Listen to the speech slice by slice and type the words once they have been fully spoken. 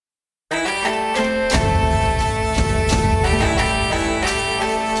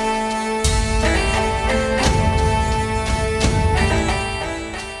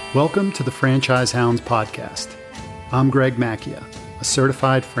Welcome to the Franchise Hounds podcast. I'm Greg Macchia, a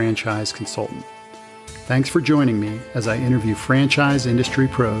certified franchise consultant. Thanks for joining me as I interview franchise industry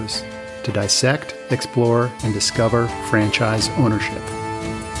pros to dissect, explore, and discover franchise ownership.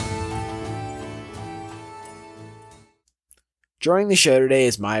 Joining the show today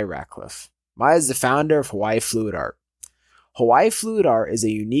is Maya Ratcliffe. Maya is the founder of Hawaii Fluid Art. Hawaii Fluid Art is a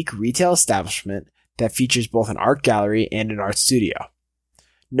unique retail establishment that features both an art gallery and an art studio.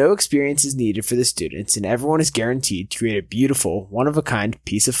 No experience is needed for the students, and everyone is guaranteed to create a beautiful, one-of-a-kind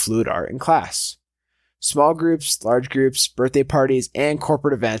piece of fluid art in class. Small groups, large groups, birthday parties, and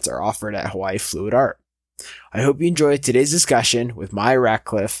corporate events are offered at Hawaii Fluid Art. I hope you enjoyed today's discussion with Maya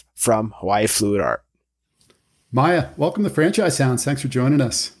Ratcliffe from Hawaii Fluid Art. Maya, welcome to Franchise Hounds. Thanks for joining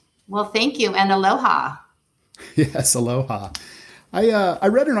us. Well, thank you, and aloha. Yes, aloha. I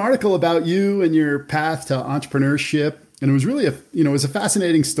read an article about you and your path to entrepreneurship, and it was really it was a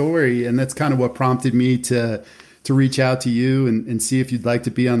fascinating story, and that's kind of what prompted me to reach out to you and see if you'd like to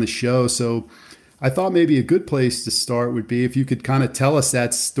be on the show. So I thought maybe a good place to start would be if you could kind of tell us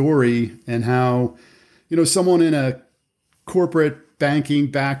that story and how, someone in a corporate banking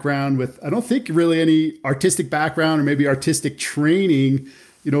background with, I don't think really any artistic background or maybe artistic training,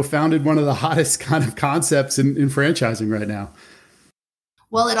 founded one of the hottest kind of concepts in franchising right now.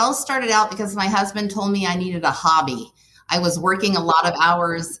 Well, it all started out because my husband told me I needed a hobby. I was working a lot of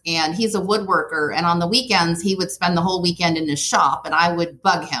hours, and he's a woodworker. And on the weekends, he would spend the whole weekend in his shop, and I would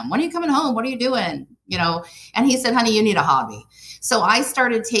bug him. When are you coming home? What are you doing? And he said, honey, you need a hobby. So I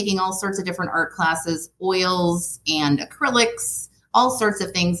started taking all sorts of different art classes, oils and acrylics, all sorts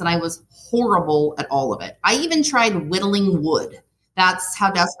of things. And I was horrible at all of it. I even tried whittling wood. That's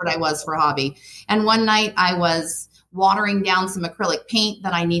how desperate I was for a hobby. And one night I was watering down some acrylic paint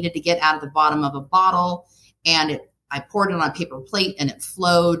that I needed to get out of the bottom of a bottle. And I poured it on a paper plate and it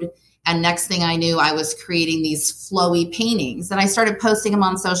flowed. And next thing I knew, I was creating these flowy paintings. And I started posting them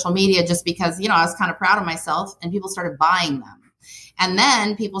on social media just because, I was kind of proud of myself, and people started buying them. And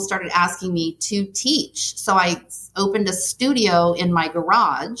then people started asking me to teach. So I opened a studio in my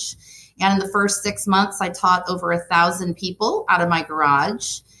garage. And in the first 6 months, I taught over 1,000 people out of my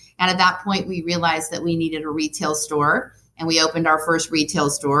garage. And at that point, we realized that we needed a retail store. And we opened our first retail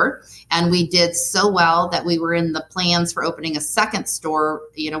store, and we did so well that we were in the plans for opening a second store.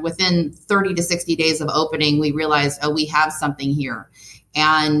 Within 30 to 60 days of opening, we realized, we have something here.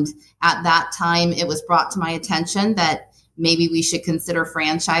 And at that time, it was brought to my attention that maybe we should consider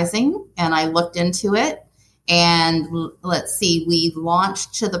franchising. And I looked into it, and we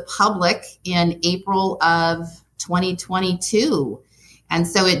launched to the public in April of 2022. And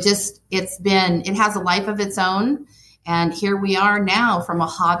so it has a life of its own. And here we are now, from a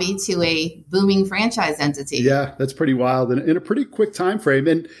hobby to a booming franchise entity. Yeah, that's pretty wild, and in a pretty quick time frame.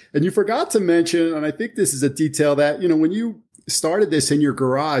 And you forgot to mention, and I think this is a detail that, when you started this in your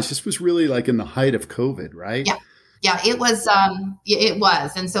garage, this was really like in the height of COVID, right? Yeah, it was. It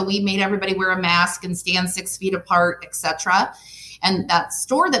was. And so we made everybody wear a mask and stand 6 feet apart, etc. And that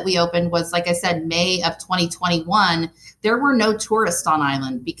store that we opened was, like I said, May of 2021. There were no tourists on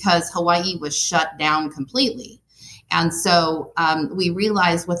island because Hawaii was shut down completely. And so we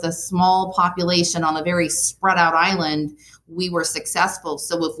realized with a small population on a very spread out island, we were successful.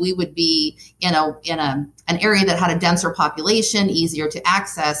 So if we would be in an area that had a denser population, easier to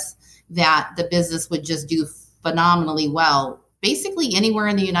access, that the business would just do phenomenally well, basically anywhere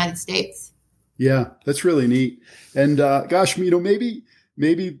in the United States. Yeah, that's really neat. And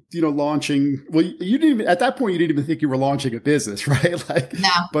maybe launching, well, you didn't even, at that point, you didn't even think you were launching a business, right? No.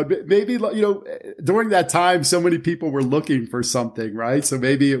 But maybe, during that time, so many people were looking for something, right? So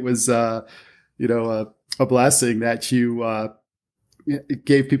maybe it was, a blessing that you,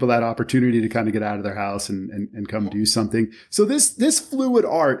 gave people that opportunity to kind of get out of their house and come do something. So this fluid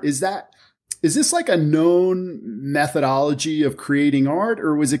art, is this like a known methodology of creating art,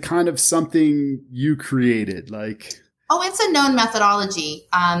 or was it kind of something you created? Oh, it's a known methodology.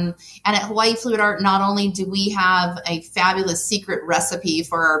 And at Hawaii Fluid Art, not only do we have a fabulous secret recipe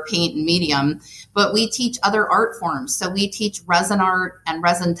for our paint and medium, but we teach other art forms. So we teach resin art and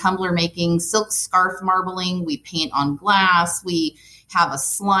resin tumbler making, silk scarf marbling. We paint on glass. We have a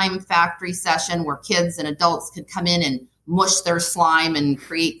slime factory session where kids and adults could come in and mush their slime and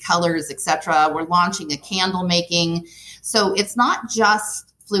create colors, etc. We're launching a candle making. So it's not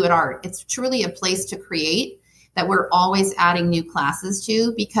just fluid art. It's truly a place to create that we're always adding new classes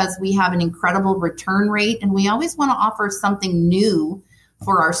to, because we have an incredible return rate, and we always want to offer something new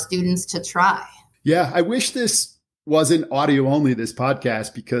for our students to try. Yeah, I wish this wasn't audio only, this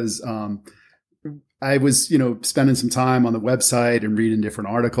podcast, because I was, spending some time on the website and reading different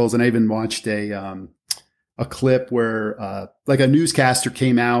articles, and I even watched a clip where like a newscaster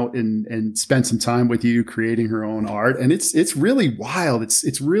came out and spent some time with you creating her own art, and it's really wild.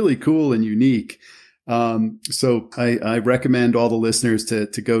 It's really cool and unique. So I recommend all the listeners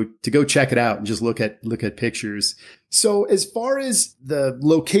to go check it out and just look at pictures. So as far as the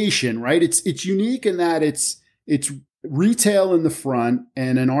location, right? It's unique in that it's retail in the front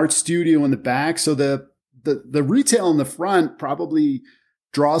and an art studio in the back. So the retail in the front probably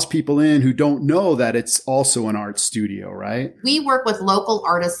draws people in who don't know that it's also an art studio, right? We work with local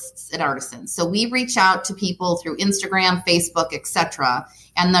artists and artisans. So we reach out to people through Instagram, Facebook, etc.,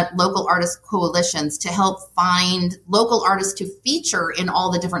 and the local artist coalitions to help find local artists to feature in all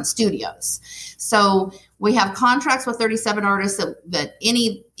the different studios. So we have contracts with 37 artists that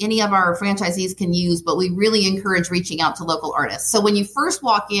any of our franchisees can use, but we really encourage reaching out to local artists. So when you first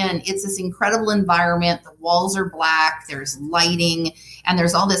walk in, it's this incredible environment. The walls are black, there's lighting, and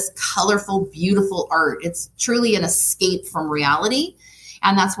there's all this colorful, beautiful art. It's truly an escape from reality.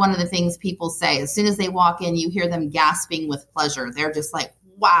 And that's one of the things people say. As soon as they walk in, you hear them gasping with pleasure. They're just like,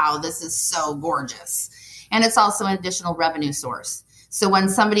 wow, this is so gorgeous. And it's also an additional revenue source. So when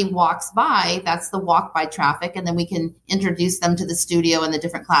somebody walks by, that's the walk by traffic, and then we can introduce them to the studio and the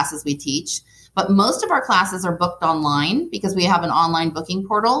different classes we teach. But most of our classes are booked online because we have an online booking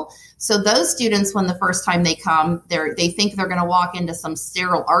portal. So those students, when the first time they come, they think they're going to walk into some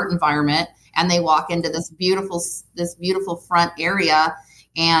sterile art environment, and they walk into this beautiful front area,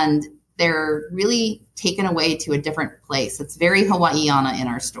 and they're really taken away to a different place. It's very Hawaiiana in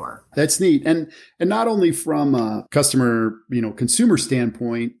our store. That's neat. And not only from a customer, consumer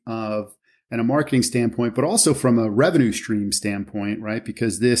standpoint and a marketing standpoint, but also from a revenue stream standpoint, right?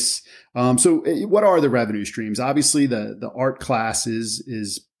 Because this, so what are the revenue streams? Obviously the art classes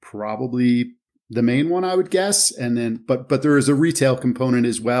is probably the main one, I would guess. And then, but there is a retail component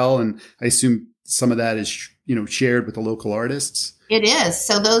as well. And I assume some of that is, shared with the local artists. It is.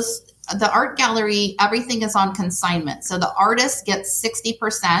 So the art gallery, everything is on consignment. So the artist gets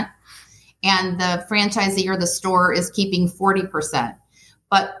 60% and the franchisee or the store is keeping 40%.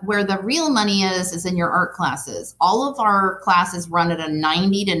 But where the real money is in your art classes. All of our classes run at a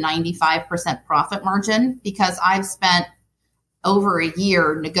 90 to 95% profit margin because I've spent over a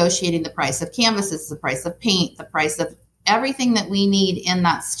year negotiating the price of canvases, the price of paint, the price of everything that we need in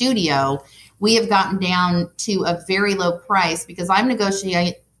that studio. We have gotten down to a very low price because I'm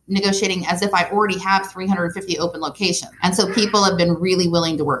negotiating as if I already have 350 open locations. And so people have been really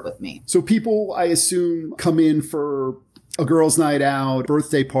willing to work with me. So people, I assume, come in for a girls' night out,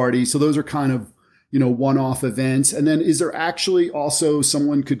 birthday party. So those are kind of, one-off events. And then is there actually also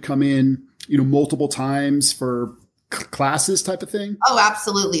someone could come in, multiple times for classes type of thing? Oh,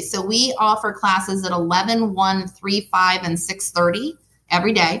 absolutely. So we offer classes at 11, 1, 3, 5, and 6:30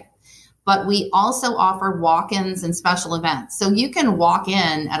 every day. But we also offer walk-ins and special events. So you can walk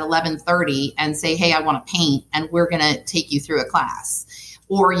in at 11:30 and say, hey, I want to paint, and we're going to take you through a class.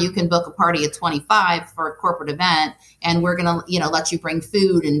 Or you can book a party at 25 for a corporate event, and we're going to, let you bring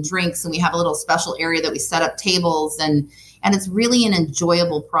food and drinks. And we have a little special area that we set up tables, and it's really an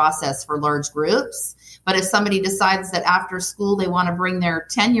enjoyable process for large groups. But if somebody decides that after school they want to bring their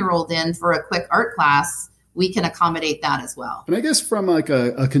 10-year-old in for a quick art class, we can accommodate that as well. And I guess from like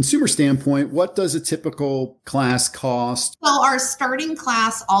a consumer standpoint, what does a typical class cost? So our starting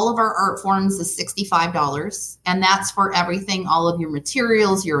class, all of our art forms is $65. And that's for everything, all of your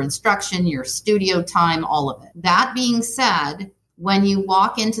materials, your instruction, your studio time, all of it. That being said, when you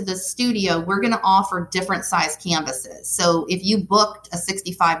walk into the studio, we're going to offer different size canvases. So if you booked a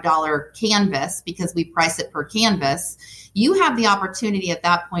 $65 canvas, because we price it per canvas, you have the opportunity at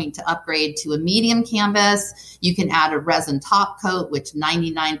that point to upgrade to a medium canvas. You can add a resin top coat, which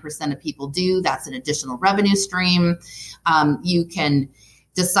 99% of people do. That's an additional revenue stream. You can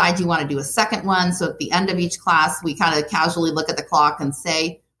decide you want to do a second one. So at the end of each class, we kind of casually look at the clock and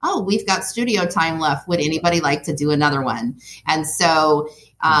say, oh, we've got studio time left. Would anybody like to do another one? And so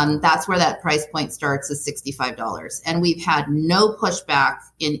that's where that price point starts, is $65. And we've had no pushback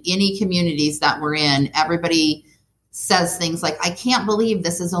in any communities that we're in. Everybody says things like, I can't believe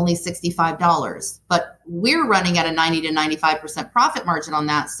this is only $65, but we're running at a 90 to 95% profit margin on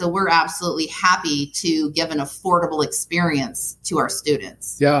that. So we're absolutely happy to give an affordable experience to our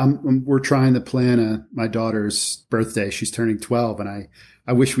students. Yeah, we're trying to plan my daughter's birthday. She's turning 12, and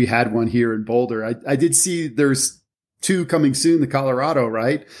I wish we had one here in Boulder. I did see there's 2 coming soon to Colorado,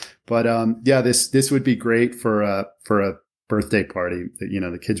 right? But yeah, this would be great for a birthday party.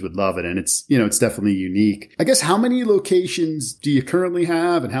 The kids would love it. And it's definitely unique. I guess, how many locations do you currently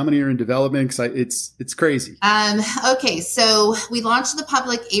have and how many are in development? Because it's crazy. Okay. So we launched to the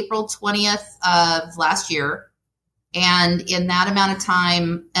public April 20th of last year. And in that amount of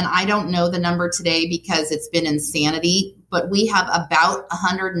time, and I don't know the number today because it's been insanity, but we have about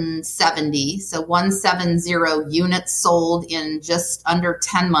 170, so 170 units sold in just under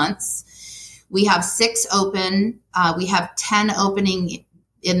 10 months. We have 6 open. We have 10 opening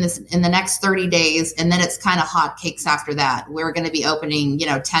in the next 30 days, and then it's kind of hotcakes after that. We're going to be opening,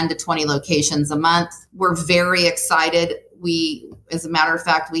 10 to 20 locations a month. We're very excited. As a matter of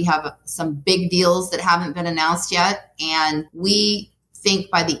fact, we have some big deals that haven't been announced yet. And we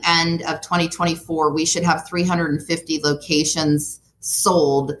think by the end of 2024, we should have 350 locations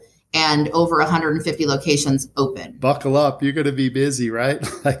sold and over 150 locations open. Buckle up. You're going to be busy, right?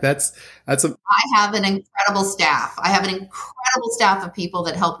 I have an incredible staff. I have an incredible staff of people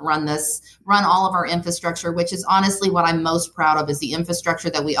that help run all of our infrastructure, which is honestly what I'm most proud of, is the infrastructure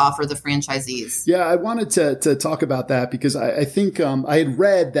that we offer the franchisees. Yeah, I wanted to talk about that because I think I had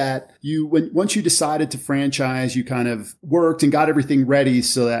read that once you decided to franchise, you kind of worked and got everything ready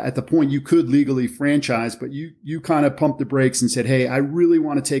so that at the point you could legally franchise, but you kind of pumped the brakes and said, hey, I really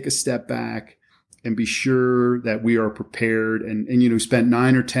want to take a step back and be sure that we are prepared and spent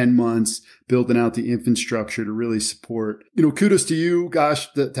 9 or 10 months building out the infrastructure to really support. Kudos to you, gosh,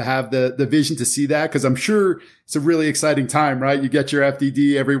 to have the vision to see that, because I'm sure it's a really exciting time, right? You get your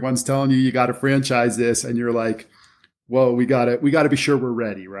FDD, everyone's telling you got to franchise this, and you're like, whoa, we got to be sure we're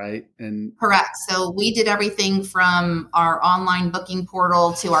ready, right? And correct. So we did everything from our online booking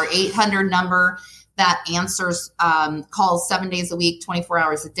portal to our 800 number that answers calls 7 days a week, 24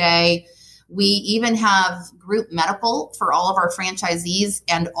 hours a day. We even have group medical for all of our franchisees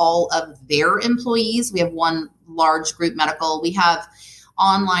and all of their employees. We have one large group medical. We have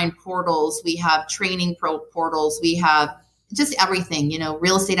online portals. We have training portals. We have just everything,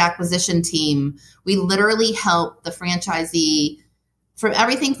 real estate acquisition team. We literally help the franchisee from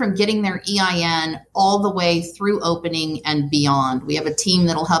everything from getting their EIN all the way through opening and beyond. We have a team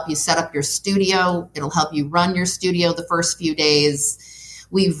that'll help you set up your studio. It'll help you run your studio the first few days.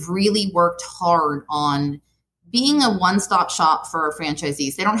 We've really worked hard on being a one-stop shop for our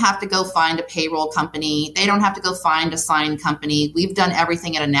franchisees. They don't have to go find a payroll company. They don't have to go find a sign company. We've done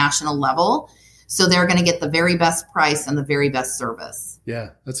everything at a national level, so they're going to get the very best price and the very best service.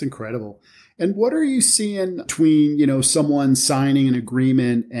 Yeah, that's incredible. And what are you seeing between, someone signing an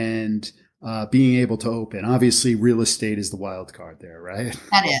agreement and being able to open? Obviously, real estate is the wild card there, right?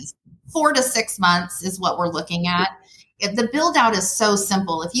 That is. 4 to 6 months is what we're looking at. The build out is so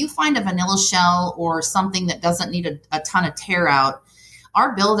simple. If you find a vanilla shell or something that doesn't need a ton of tear out,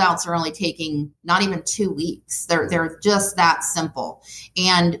 our build outs are only taking not even 2 weeks. They're just that simple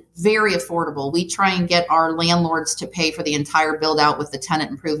and very affordable. We try and get our landlords to pay for the entire build out with the tenant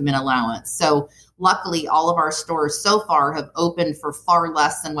improvement allowance. So luckily, all of our stores so far have opened for far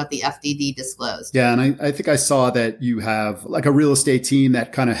less than what the FDD disclosed. Yeah, and I think I saw that you have like a real estate team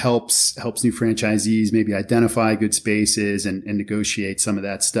that kind of helps new franchisees maybe identify good spaces and negotiate some of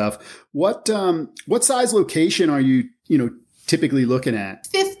that stuff. What size location are you typically looking at?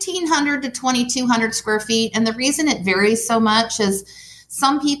 1,500 to 2,200 square feet. And the reason it varies so much is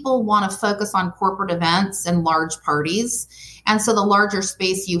some people want to focus on corporate events and large parties. And so the larger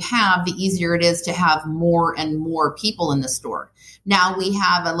space you have, the easier it is to have more and more people in the store. Now we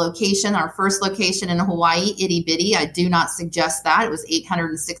have a location, our first location in Hawaii, itty bitty. I do not suggest that. It was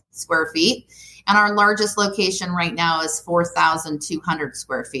 860 square feet. And our largest location right now is 4,200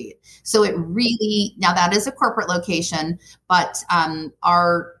 square feet. So it really, now that is a corporate location, but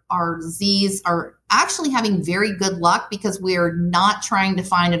our Z's are actually having very good luck because we're not trying to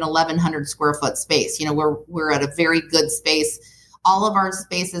find an 1,100 square foot space. We're at a very good space. All of our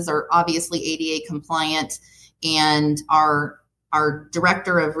spaces are obviously ADA compliant, and our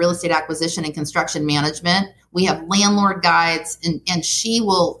director of real estate acquisition and construction management, we have landlord guides, and she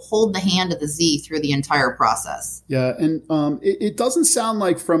will hold the hand of the Z through the entire process. Yeah. And it doesn't sound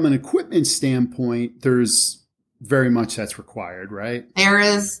like from an equipment standpoint, there's very much that's required, right? There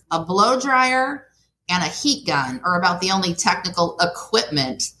is a blow dryer and a heat gun are about the only technical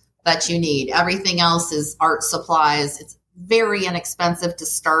equipment that you need. Everything else is art supplies. It's very inexpensive to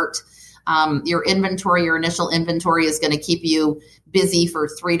start. Your initial inventory is going to keep you busy for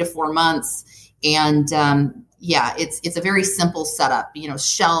 3 to 4 months. And it's a very simple setup,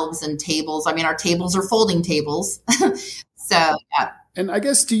 shelves and tables. I mean, our tables are folding tables. So, yeah. And I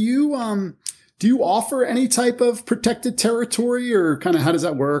guess, do Do you offer any type of protected territory, or kind of how does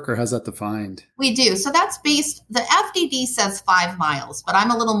that work, or how's that defined? We do. So that's based, the FDD says 5 miles, but I'm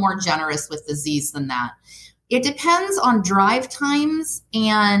a little more generous with the Z's than that. It depends on drive times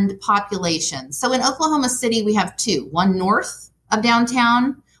and population. So in Oklahoma City, we have 2, one north of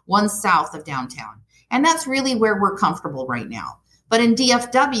downtown, one south of downtown. And that's really where we're comfortable right now. But in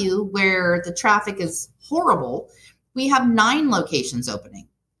DFW, where the traffic is horrible, we have 9 locations opening.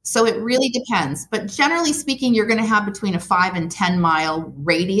 So it really depends. But generally speaking, you're going to have between a 5 and 10 mile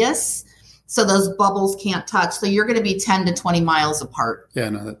radius. So those bubbles can't touch. So you're going to be 10 to 20 miles apart. Yeah,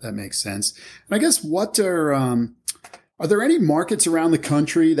 no, that makes sense. And I guess are there any markets around the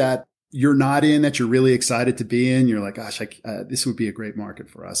country that you're not in that you're really excited to be in? You're like, gosh, this would be a great market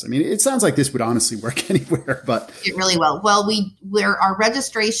for us. I mean, it sounds like this would honestly work anywhere, but it really will. Well, our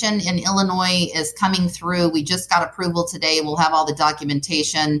registration in Illinois is coming through. We just got approval today. We'll have all the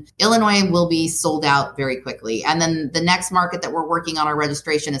documentation. Illinois will be sold out very quickly. And then the next market that we're working on our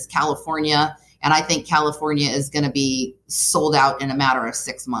registration is California. And I think California is going to be sold out in a matter of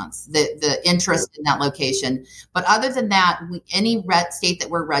 6 months, the interest in that location. But other than that, any red state that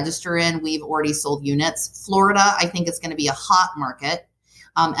we're registered in, we've already sold units. Florida, I think is going to be a hot market.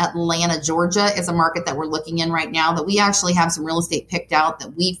 Atlanta, Georgia is a market that we're looking in right now that we actually have some real estate picked out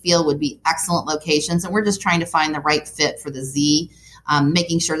that we feel would be excellent locations. And we're just trying to find the right fit for the Z,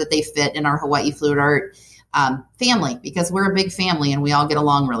 making sure that they fit in our Hawaii Fluid Art family, because we're a big family and we all get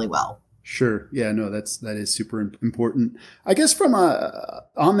along really well. Sure. Yeah, no, that is super important. I guess from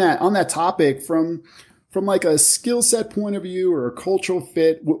on that topic, from like a skill set point of view or a cultural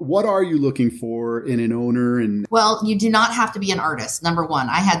fit, what are you looking for in an owner? And well, you do not have to be an artist. Number one,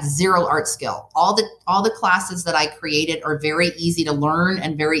 I had 0 art skill. All the classes that I created are very easy to learn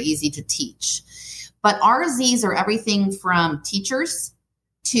and very easy to teach. But RZs are everything from teachers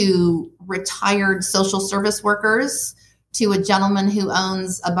to retired social service workers to a gentleman who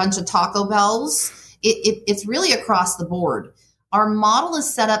owns a bunch of Taco Bells. It's really across the board. Our model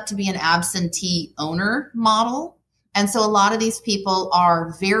is set up to be an absentee owner model. And so a lot of these people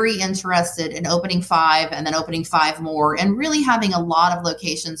are very interested in opening 5 and then opening 5 more and really having a lot of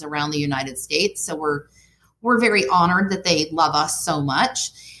locations around the United States. So we're very honored that they love us so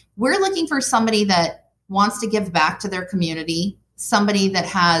much. We're looking for somebody that wants to give back to their community, somebody that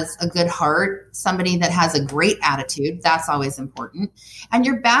has a good heart, somebody that has a great attitude. That's always important. And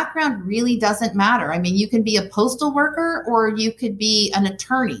your background really doesn't matter. I mean, you can be a postal worker or you could be an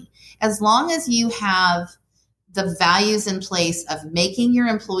attorney. As long as you have the values in place of making your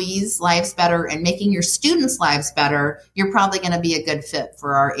employees' lives better and making your students' lives better, you're probably going to be a good fit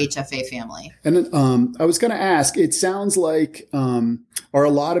for our HFA family. And I was going to ask, it sounds like, are a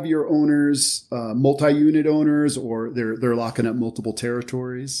lot of your owners multi-unit owners, or they're locking up multiple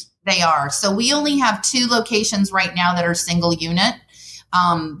territories? They are. So we only have 2 locations right now that are single unit.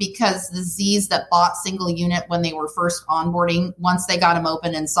 Because the Z's that bought single unit when they were first onboarding, once they got them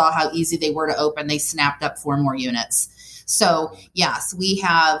open and saw how easy they were to open, they snapped up 4 more units. So yes, we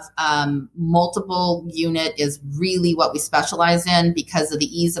have multiple unit is really what we specialize in because of the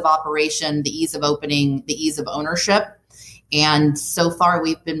ease of operation, the ease of opening, the ease of ownership. And so far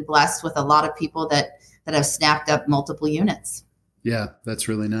we've been blessed with a lot of people that have snapped up multiple units. Yeah, that's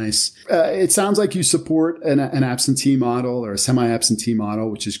really nice. It sounds like you support an absentee model or a semi-absentee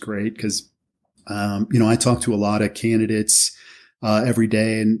model, which is great because, I talk to a lot of candidates every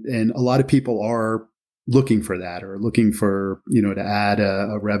day, and a lot of people are looking for that or looking for, to add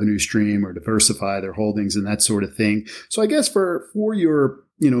a revenue stream or diversify their holdings and that sort of thing. So I guess for your,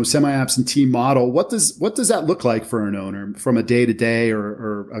 semi-absentee model, what does that look like for an owner from a day-to-day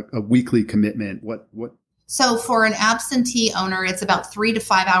or a weekly commitment? What? So for an absentee owner, it's about 3 to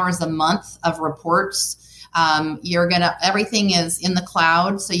 5 hours a month of reports. Everything is in the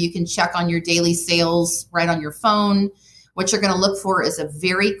cloud, so you can check on your daily sales right on your phone. What you're going to look for is a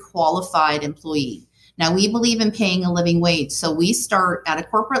very qualified employee. Now, we believe in paying a living wage, so we start at a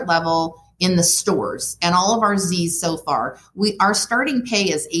corporate level in the stores, and all of our Z's so far, our starting pay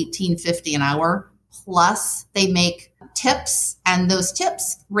is $18.50 an hour. Plus, they make tips, and those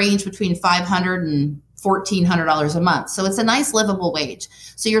tips range between $500 and $1,400 a month. So it's a nice livable wage.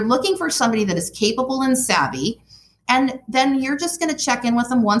 So you're looking for somebody that is capable and savvy. And then you're just going to check in with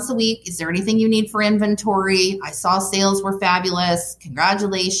them once a week. Is there anything you need for inventory? I saw sales were fabulous.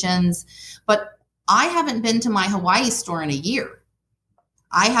 Congratulations. But I haven't been to my Hawaii store in a year.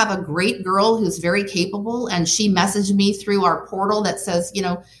 I have a great girl who's very capable, and she messaged me through our portal that says,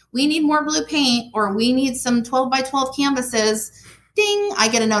 we need more blue paint, or we need some 12 by 12 canvases. Ding, I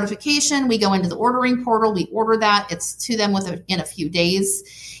get a notification. We go into the ordering portal. We order that. It's to them in a few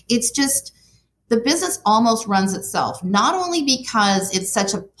days. It's just, the business almost runs itself, not only because it's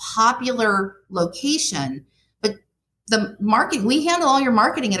such a popular location, but the marketing, we handle all your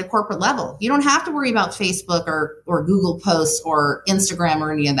marketing at a corporate level. You don't have to worry about Facebook or Google posts or Instagram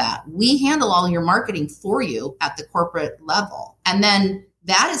or any of that. We handle all your marketing for you at the corporate level. And then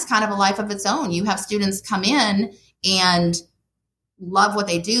that is kind of a life of its own. You have students come in and love what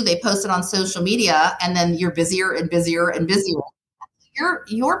they do. They post it on social media, and then you're busier and busier and busier.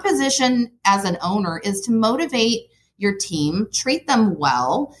 Your position as an owner is to motivate your team, treat them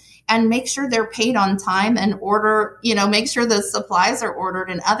well, and make sure they're paid on time and make sure the supplies are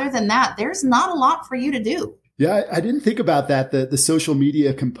ordered. And other than that, there's not a lot for you to do. Yeah, I didn't think about that, the social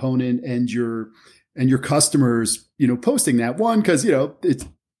media component and your customers, posting that one, because,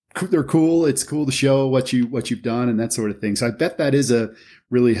 they're cool. It's cool to show what you've done and that sort of thing. So I bet that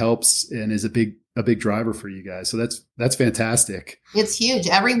really helps and is a big driver for you guys. So that's fantastic. It's huge.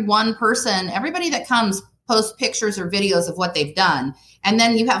 Everybody that comes posts pictures or videos of what they've done. And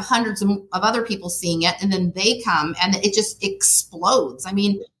then you have hundreds of other people seeing it. And then they come and it just explodes. I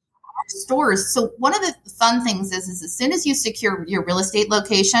mean, our stores. So one of the fun things is as soon as you secure your real estate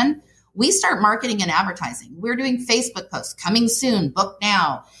location, we start marketing and advertising. We're doing Facebook posts, coming soon, book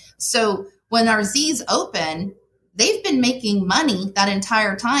now. So when our Z's open, they've been making money that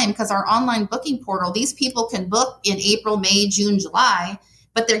entire time because our online booking portal, these people can book in April, May, June, July,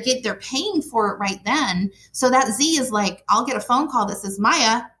 but they're paying for it right then. So that Z is like, I'll get a phone call that says,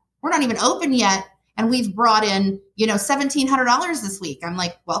 Maya, we're not even open yet. And we've brought in, $1,700 this week. I'm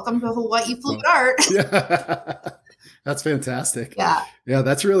like, welcome to Hawaii Fluid Art. Yeah. That's fantastic. Yeah. Yeah.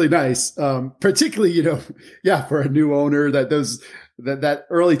 That's really nice. Particularly, for a new owner that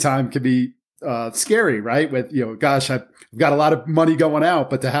early time can be scary, right? With, gosh, I've got a lot of money going out,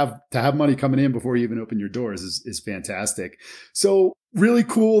 but to have money coming in before you even open your doors is fantastic. So really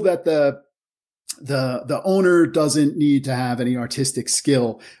cool that the owner doesn't need to have any artistic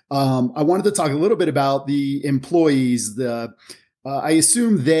skill. I wanted to talk a little bit about the employees. I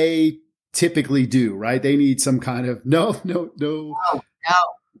assume they typically do, right? They need some kind of no.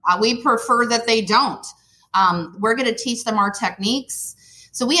 We prefer that they don't. We're going to teach them our techniques.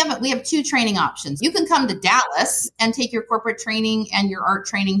 So we have two training options. You can come to Dallas and take your corporate training and your art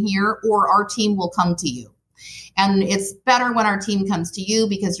training here, or our team will come to you. And it's better when our team comes to you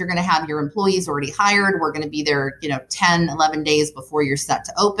because you're going to have your employees already hired. We're going to be there, 10, 11 days before you're set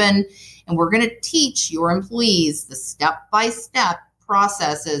to open. And we're going to teach your employees the step-by-step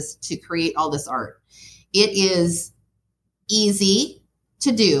processes to create all this art. It is easy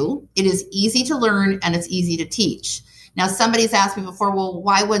to do. It is easy to learn, and it's easy to teach. Now, somebody's asked me before, well,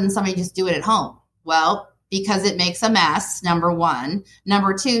 why wouldn't somebody just do it at home? Well, because it makes a mess, number one.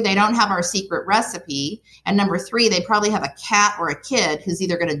 Number two, they don't have our secret recipe. And number three, they probably have a cat or a kid who's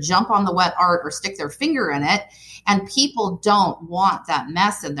either going to jump on the wet art or stick their finger in it. And people don't want that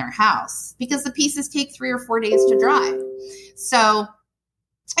mess in their house because the pieces take 3 or 4 days to dry. So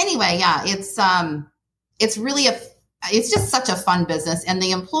anyway, yeah, it's just such a fun business, and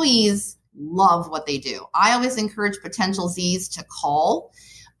the employees love what they do. I always encourage potential Z's to call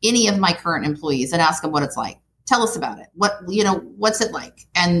any of my current employees and ask them what it's like. Tell us about it. What's it like?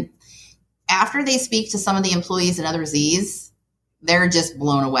 And after they speak to some of the employees and other Z's, they're just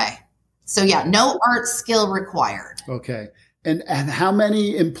blown away. So yeah, no art skill required. Okay. And how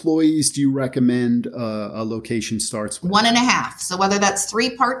many employees do you recommend a location starts with? 1.5. So whether that's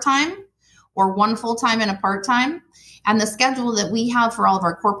 3 part-time or 1 full-time and a part-time. And the schedule that we have for all of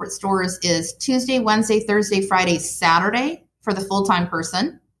our corporate stores is Tuesday, Wednesday, Thursday, Friday, Saturday for the full-time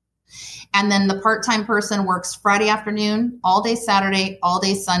person. And then the part-time person works Friday afternoon, all day Saturday, all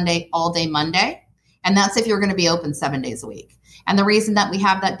day Sunday, all day Monday. And that's if you're going to be open 7 days a week. And the reason that we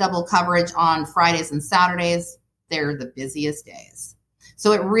have that double coverage on Fridays and Saturdays, they're the busiest days.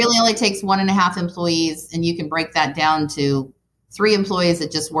 So it really only takes 1.5 employees, and you can break that down to 3 employees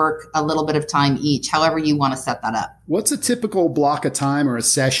that just work a little bit of time each, however you want to set that up. What's a typical block of time or a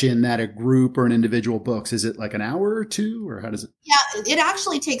session that a group or an individual books? Is it like an hour or 2, or how does it? Yeah, it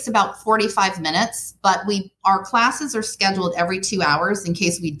actually takes about 45 minutes, but our classes are scheduled every 2 hours in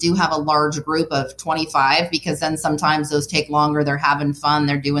case we do have a large group of 25, because then sometimes those take longer. They're having fun.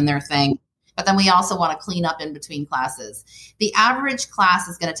 They're doing their thing. But then we also want to clean up in between classes. The average class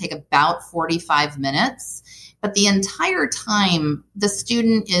is going to take about 45 minutes. But the entire time, the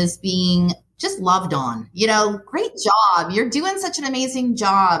student is being just loved on. Great job. You're doing such an amazing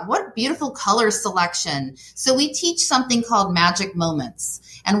job. What beautiful color selection. So we teach something called magic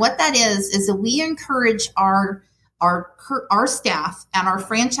moments. And what that is that we encourage our staff and our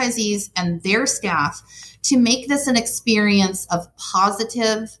franchisees and their staff to make this an experience of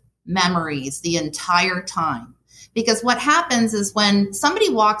positive memories the entire time. Because what happens is when somebody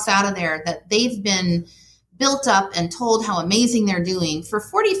walks out of there that they've been built up and told how amazing they're doing for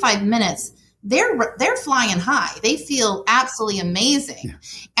 45 minutes, they're flying high. They feel absolutely amazing. Yeah.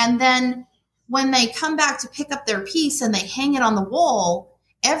 And then when they come back to pick up their piece and they hang it on the wall,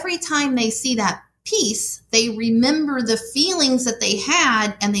 every time they see that piece, they remember the feelings that they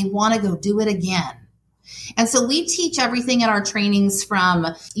had and they want to go do it again. And so we teach everything in our trainings from,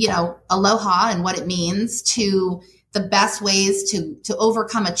 aloha and what it means to the best ways to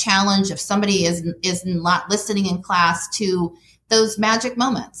overcome a challenge if somebody is not listening in class, to those magic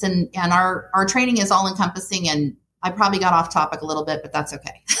moments. And our training is all encompassing, and I probably got off topic a little bit, but that's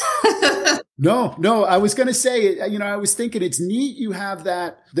okay. No, I was going to say, I was thinking it's neat. You have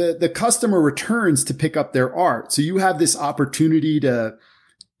that the customer returns to pick up their art. So you have this opportunity to,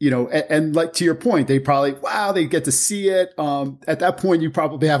 and like to your point, they probably, they get to see it. At that point, you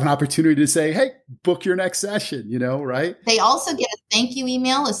probably have an opportunity to say, hey, book your next session, right? They also get a thank you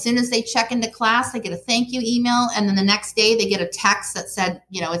email. As soon as they check into class, they get a thank you email. And then the next day they get a text that said,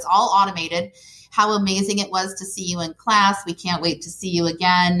 it's all automated. How amazing it was to see you in class. We can't wait to see you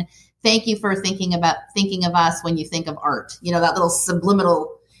again. Thank you for thinking of us when you think of art. That little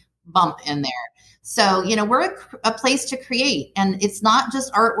subliminal bump in there. So, we're a place to create, and it's not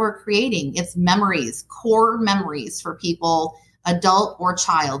just art we're creating. It's memories, core memories for people, adult or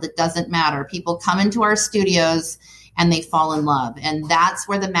child. It doesn't matter. People come into our studios and they fall in love. And that's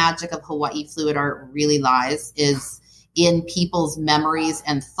where the magic of Hawaii Fluid Art really lies, is in people's memories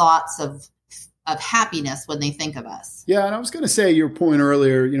and thoughts of happiness when they think of us. Yeah. And I was going to say your point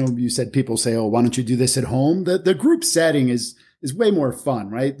earlier, you said people say, oh, why don't you do this at home? The group setting is way more fun,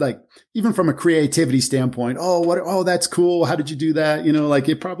 right? Like even from a creativity standpoint, oh, that's cool. How did you do that?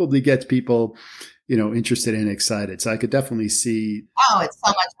 It probably gets people, interested and excited. So I could definitely see. Oh, it's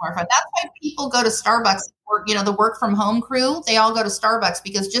so much more fun. That's why people go to Starbucks. The work from home crew, they all go to Starbucks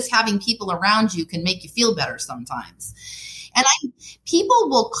because just having people around you can make you feel better sometimes. And people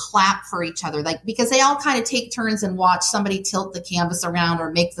will clap for each other, because they all kind of take turns and watch somebody tilt the canvas around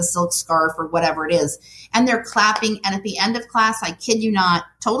or make the silk scarf or whatever it is. And they're clapping. And at the end of class, I kid you not,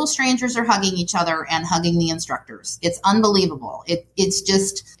 total strangers are hugging each other and hugging the instructors. It's unbelievable. It's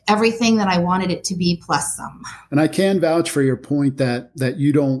just everything that I wanted it to be plus some. And I can vouch for your point that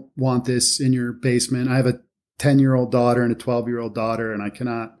you don't want this in your basement. I have a 10-year-old daughter and a 12-year-old daughter, and I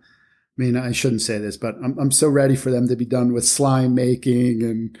shouldn't say this, but I'm so ready for them to be done with slime making,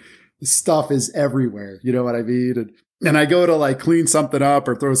 and stuff is everywhere. You know what I mean? And I go to clean something up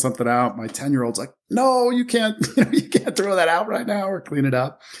or throw something out. My 10-year-old's like, no, you can't, you can't throw that out right now or clean it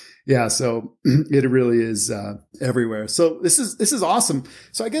up. Yeah. So it really is everywhere. So this is awesome.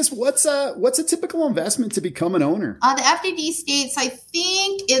 So I guess what's a typical investment to become an owner? The FDD states, I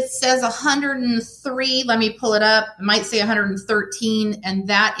think it says 103. Let me pull it up. It might say 113, and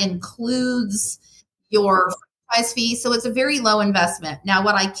that includes your franchise fee. So it's a very low investment. Now,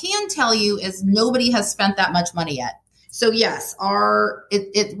 what I can tell you is nobody has spent that much money yet. So yes,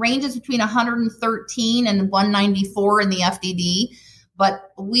 it ranges between 113 and 194 in the FDD.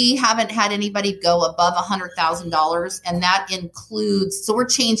 But we haven't had anybody go above $100,000. And that includes, so we're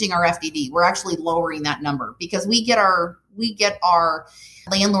changing our FDD. We're actually lowering that number because we get our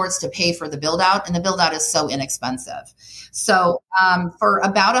landlords to pay for the build out, and the build out is so inexpensive. So for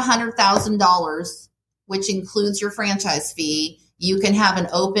about $100,000, which includes your franchise fee, you can have an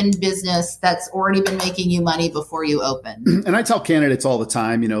open business that's already been making you money before you open. And I tell candidates all the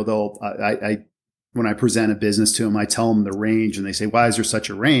time, when I present a business to them, I tell them the range, and they say, why is there such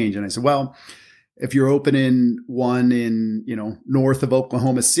a range? And I say, well, if you're opening one in, north of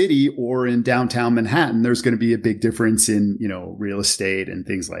Oklahoma City or in downtown Manhattan, there's going to be a big difference in, real estate and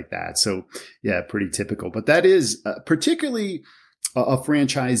things like that. So yeah, pretty typical, but that is particularly a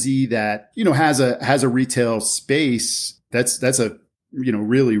franchisee that, has a retail space. That's a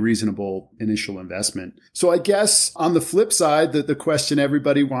really reasonable initial investment. So I guess on the flip side, the question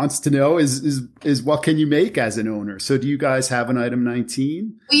everybody wants to know is what can you make as an owner? So do you guys have an item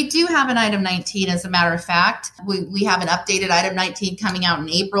 19? We do have an item 19. As a matter of fact, we have an updated item 19 coming out in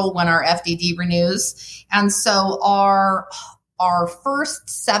April when our FDD renews. And so our first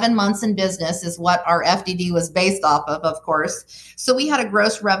 7 months in business is what our FDD was based off of course. So we had a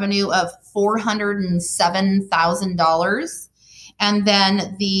gross revenue of $407,000. And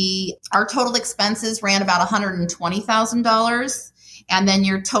then our total expenses ran about $120,000. And then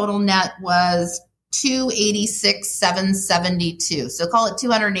your total net was $286,772. So call it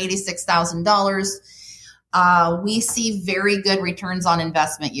 $286,000. We see very good returns on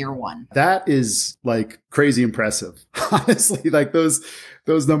investment year one. That is like crazy impressive. Honestly, like those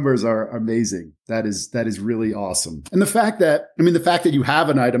numbers are amazing. That is really awesome. And the fact that you have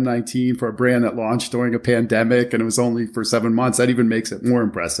an item 19 for a brand that launched during a pandemic and it was only for 7 months, that even makes it more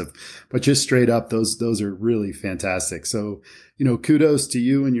impressive. But just straight up, those are really fantastic. So, kudos to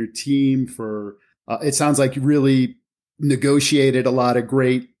you and your team for, it sounds like you really negotiated a lot of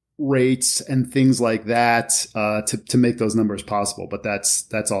great rates and things like that to make those numbers possible. But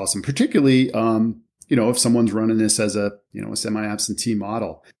that's awesome, particularly if someone's running this as a semi-absentee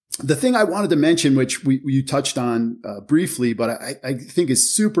model. The thing I wanted to mention, which you touched on briefly, but I think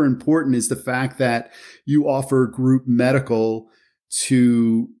is super important, is the fact that you offer group medical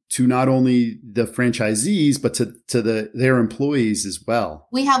to not only the franchisees, but to their employees as well.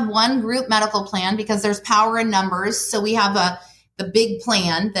 We have one group medical plan because there's power in numbers. So we have the big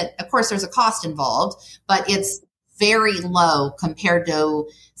plan that, of course, there's a cost involved, but it's very low compared to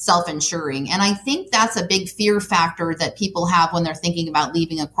self-insuring. And I think that's a big fear factor that people have when they're thinking about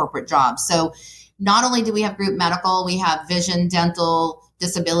leaving a corporate job. So not only do we have group medical, we have vision, dental,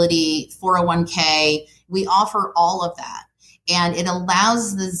 disability, 401k. We offer all of that. And it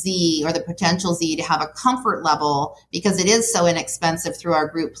allows the Z or the potential Z to have a comfort level, because it is so inexpensive through our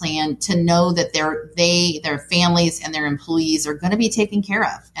group plan, to know that their families and their employees are going to be taken care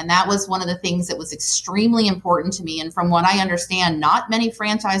of. And that was one of the things that was extremely important to me. And from what I understand, not many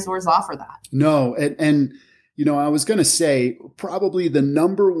franchisors offer that. No. And I was going to say probably the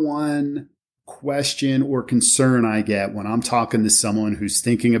number one question or concern I get when I'm talking to someone who's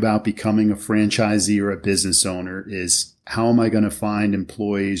thinking about becoming a franchisee or a business owner is, how am I going to find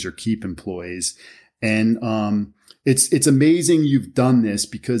employees or keep employees? And it's amazing you've done this,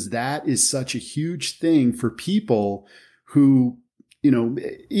 because that is such a huge thing for people who,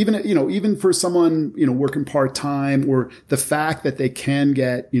 even for someone, working part-time, or the fact that they can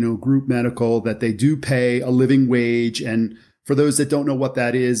get, group medical, that they do pay a living wage. And for those that don't know what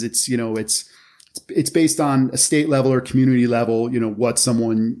that is, it's based on a state level or community level, what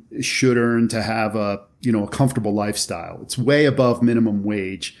someone should earn to have a comfortable lifestyle. It's way above minimum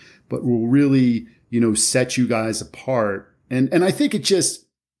wage, but will really, set you guys apart. And I think it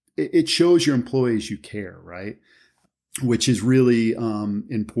shows your employees you care, right? Which is really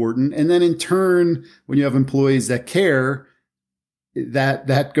important. And then in turn, when you have employees that care,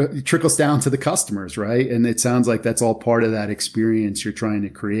 that trickles down to the customers, right? And it sounds like that's all part of that experience you're trying to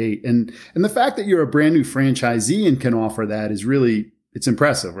create. And the fact that you're a brand new franchisee and can offer that is really, it's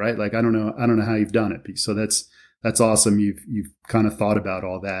impressive, right? Like, I don't know how you've done it. So that's awesome. You've kind of thought about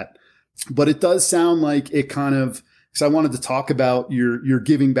all that, but it does sound like it kind of, because I wanted to talk about your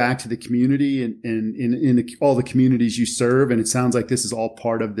giving back to the community and in all the communities you serve. And it sounds like this is all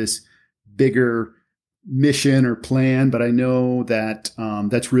part of this bigger mission or plan, but I know that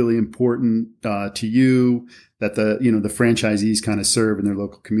that's really important to you, that the franchisees kind of serve in their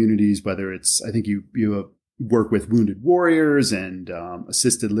local communities, whether it's, I think you work with Wounded Warriors and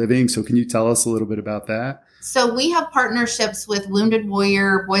assisted living. So can you tell us a little bit about that? So we have partnerships with Wounded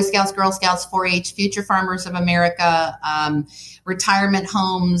Warrior, Boy Scouts, Girl Scouts, 4-H, Future Farmers of America, retirement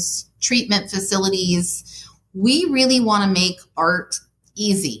homes, treatment facilities. We really want to make art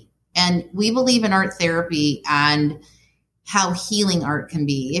easy. And we believe in art therapy and how healing art can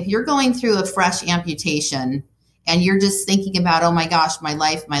be. If you're going through a fresh amputation and you're just thinking about, oh my gosh, my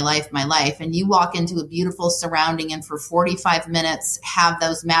life, and you walk into a beautiful surrounding and for 45 minutes have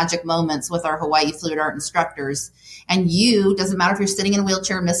those magic moments with our Hawaii Fluid Art instructors, and doesn't matter if you're sitting in a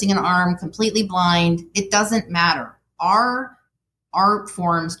wheelchair, missing an arm, completely blind, it doesn't matter. Our art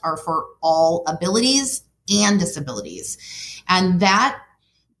forms are for all abilities and disabilities. And that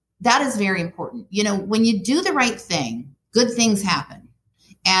is very important. When you do the right thing, good things happen.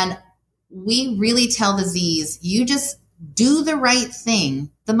 And we really tell the Zs, you just do the right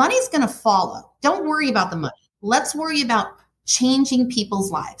thing. The money's going to follow. Don't worry about the money. Let's worry about changing people's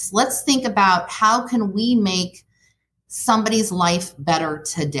lives. Let's think about how can we make somebody's life better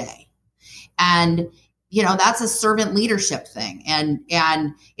today? And, that's a servant leadership thing. And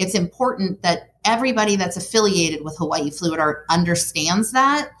it's important that everybody that's affiliated with Hawaii Fluid Art understands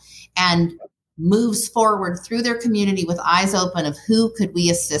that and moves forward through their community with eyes open of who could we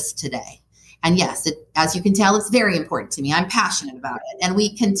assist today. And yes, as you can tell, it's very important to me. I'm passionate about it. And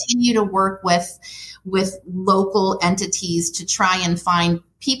we continue to work with local entities to try and find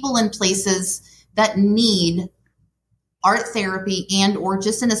people in places that need art therapy and or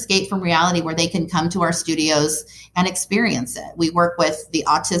just an escape from reality where they can come to our studios and experience it. We work with the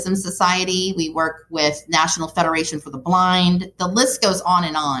Autism Society. We work with National Federation for the Blind. The list goes on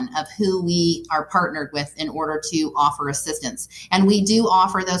of who we are partnered with in order to offer assistance. And we do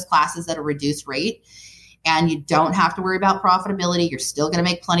offer those classes at a reduced rate. And you don't have to worry about profitability. You're still going to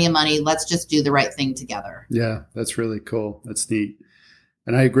make plenty of money. Let's just do the right thing together. Yeah, that's really cool. That's neat.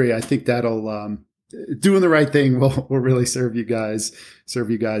 And I agree. I think that'll, doing the right thing will really serve you guys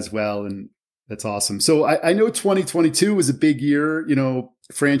well. And that's awesome. So I know 2022 was a big year,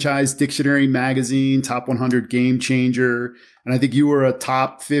 Franchise Dictionary magazine, top 100 game changer. And I think you were a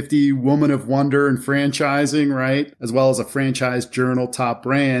top 50 woman of wonder in franchising, right? As well as a Franchise Journal top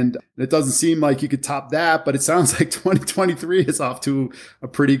brand. And it doesn't seem like you could top that, but it sounds like 2023 is off to a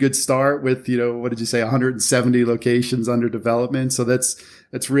pretty good start with, what did you say, 170 locations under development. So that's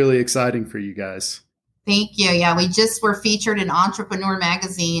really exciting for you guys. Thank you. Yeah, we just were featured in Entrepreneur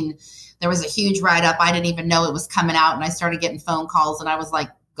magazine. There was a huge write-up. I didn't even know it was coming out. And I started getting phone calls and I was like,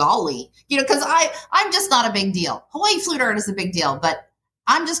 golly, because I'm just not a big deal. Hawaii Flute Art is a big deal, but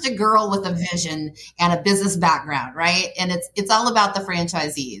I'm just a girl with a vision and a business background, right? And it's all about the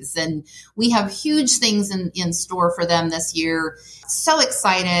franchisees. And we have huge things in store for them this year. So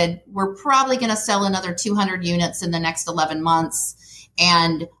excited. We're probably going to sell another 200 units in the next 11 months.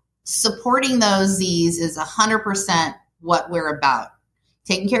 And supporting those Zs is 100% what we're about.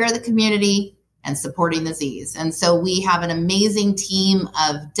 Taking care of the community and supporting the Zs. And so we have an amazing team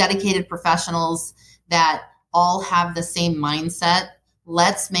of dedicated professionals that all have the same mindset.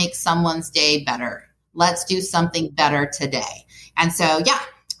 Let's make someone's day better. Let's do something better today. And so, yeah,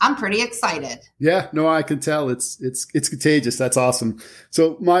 I'm pretty excited. Yeah, no, I can tell it's contagious. That's awesome.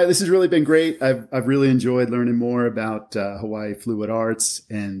 So Maya, this has really been great. I've really enjoyed learning more about Hawaii Fluid Arts,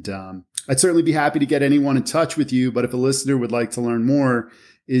 and I'd certainly be happy to get anyone in touch with you. But if a listener would like to learn more,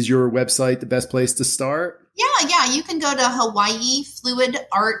 is your website the best place to start? Yeah. You can go to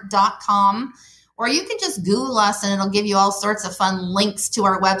hawaiifluidart.com, or you can just Google us and it'll give you all sorts of fun links to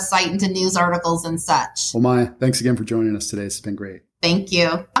our website and to news articles and such. Well, Maya, thanks again for joining us today. It's been great. Thank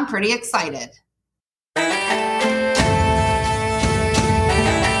you. I'm pretty excited.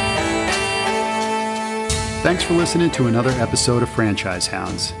 Thanks for listening to another episode of Franchise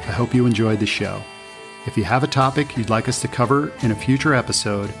Hounds. I hope you enjoyed the show. If you have a topic you'd like us to cover in a future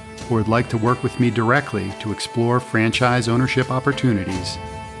episode, or would like to work with me directly to explore franchise ownership opportunities,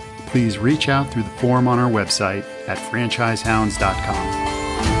 please reach out through the form on our website at franchisehounds.com.